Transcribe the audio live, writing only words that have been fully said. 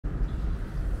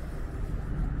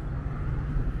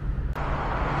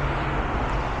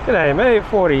G'day mate,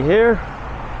 40 here.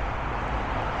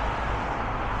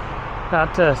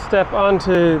 About to step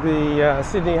onto the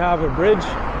Sydney Harbour Bridge.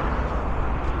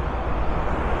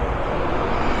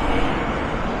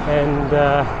 And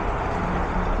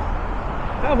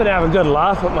I'm gonna have a good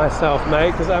laugh at myself,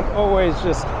 mate, because I'm always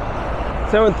just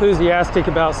so enthusiastic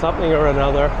about something or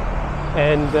another.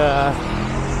 And the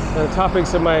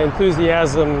topics of my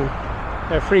enthusiasm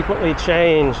frequently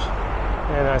change.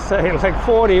 And I say, like,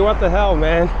 40, what the hell,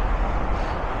 man?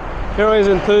 You're always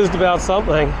enthused about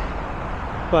something.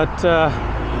 But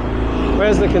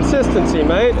where's the consistency,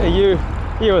 mate? Are you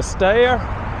a stayer?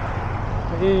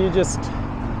 Are you just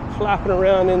flapping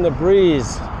around in the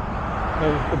breeze?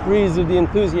 And the breeze of the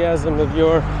enthusiasm of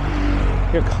your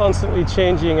constantly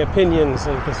changing opinions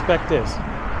and perspectives.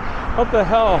 What the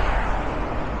hell?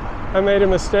 I made a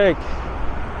mistake.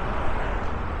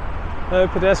 No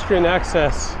pedestrian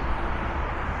access.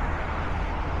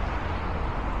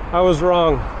 I was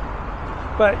wrong.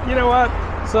 But you know what?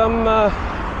 Some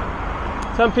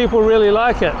people really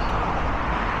like it,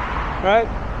 right?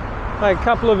 Like a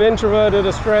couple of introverted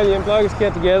Australian blokes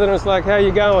get together and it's like, how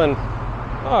you going?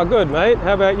 Oh, good, mate.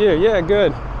 How about you? Yeah,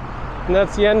 good. And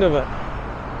that's the end of it.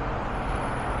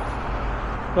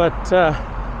 But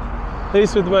at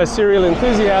least with my serial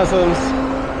enthusiasms,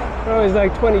 there are always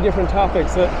like 20 different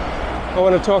topics that I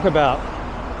want to talk about.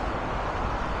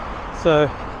 So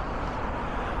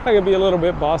I can be a little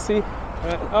bit bossy,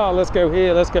 right? Oh, let's go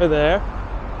here, let's go there.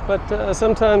 But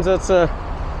sometimes that's a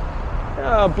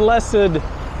blessed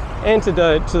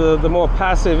antidote to the more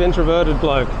passive, introverted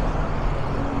bloke.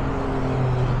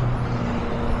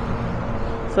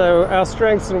 So our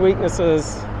strengths and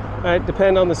weaknesses, right,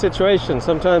 depend on the situation.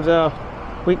 Sometimes our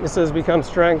weaknesses become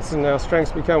strengths and our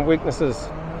strengths become weaknesses,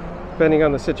 depending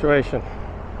on the situation.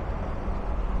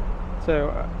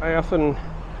 So I often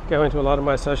go into a lot of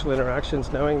my social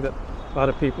interactions knowing that a lot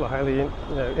of people are highly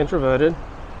introverted,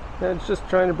 and it's just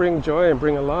trying to bring joy and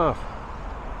bring a laugh.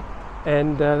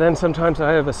 And then sometimes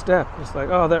I overstep. It's like,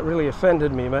 oh, that really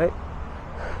offended me, mate.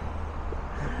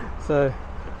 So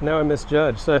now I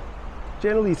misjudge. So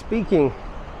generally speaking,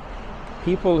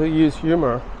 people who use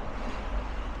humor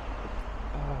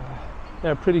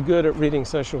are pretty good at reading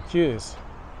social cues,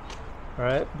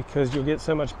 right? Because you'll get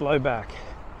so much blowback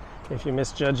if you're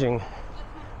misjudging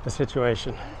the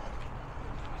situation.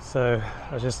 So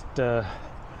I was just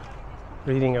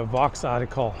reading a Vox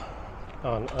article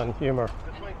on humor,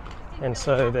 and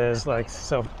so there's like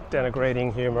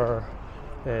self-denigrating humor,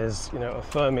 there's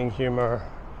affirming humor,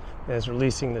 there's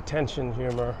releasing the tension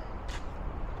humor,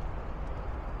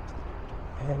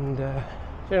 and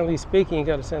generally speaking, you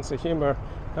got a sense of humor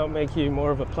that'll make you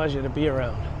more of a pleasure to be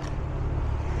around.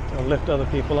 It'll lift other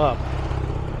people up,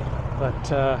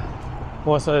 but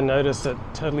also notice it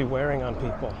totally wearing on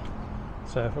people.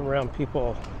 So if I'm around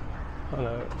people on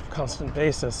a constant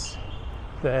basis,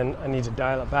 then I need to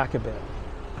dial it back a bit.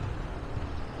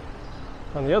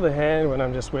 On the other hand, when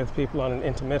I'm just with people on an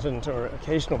intermittent or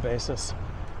occasional basis,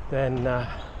 then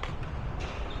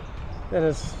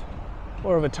it's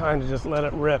more of a time to just let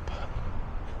it rip,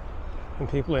 and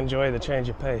people enjoy the change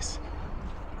of pace.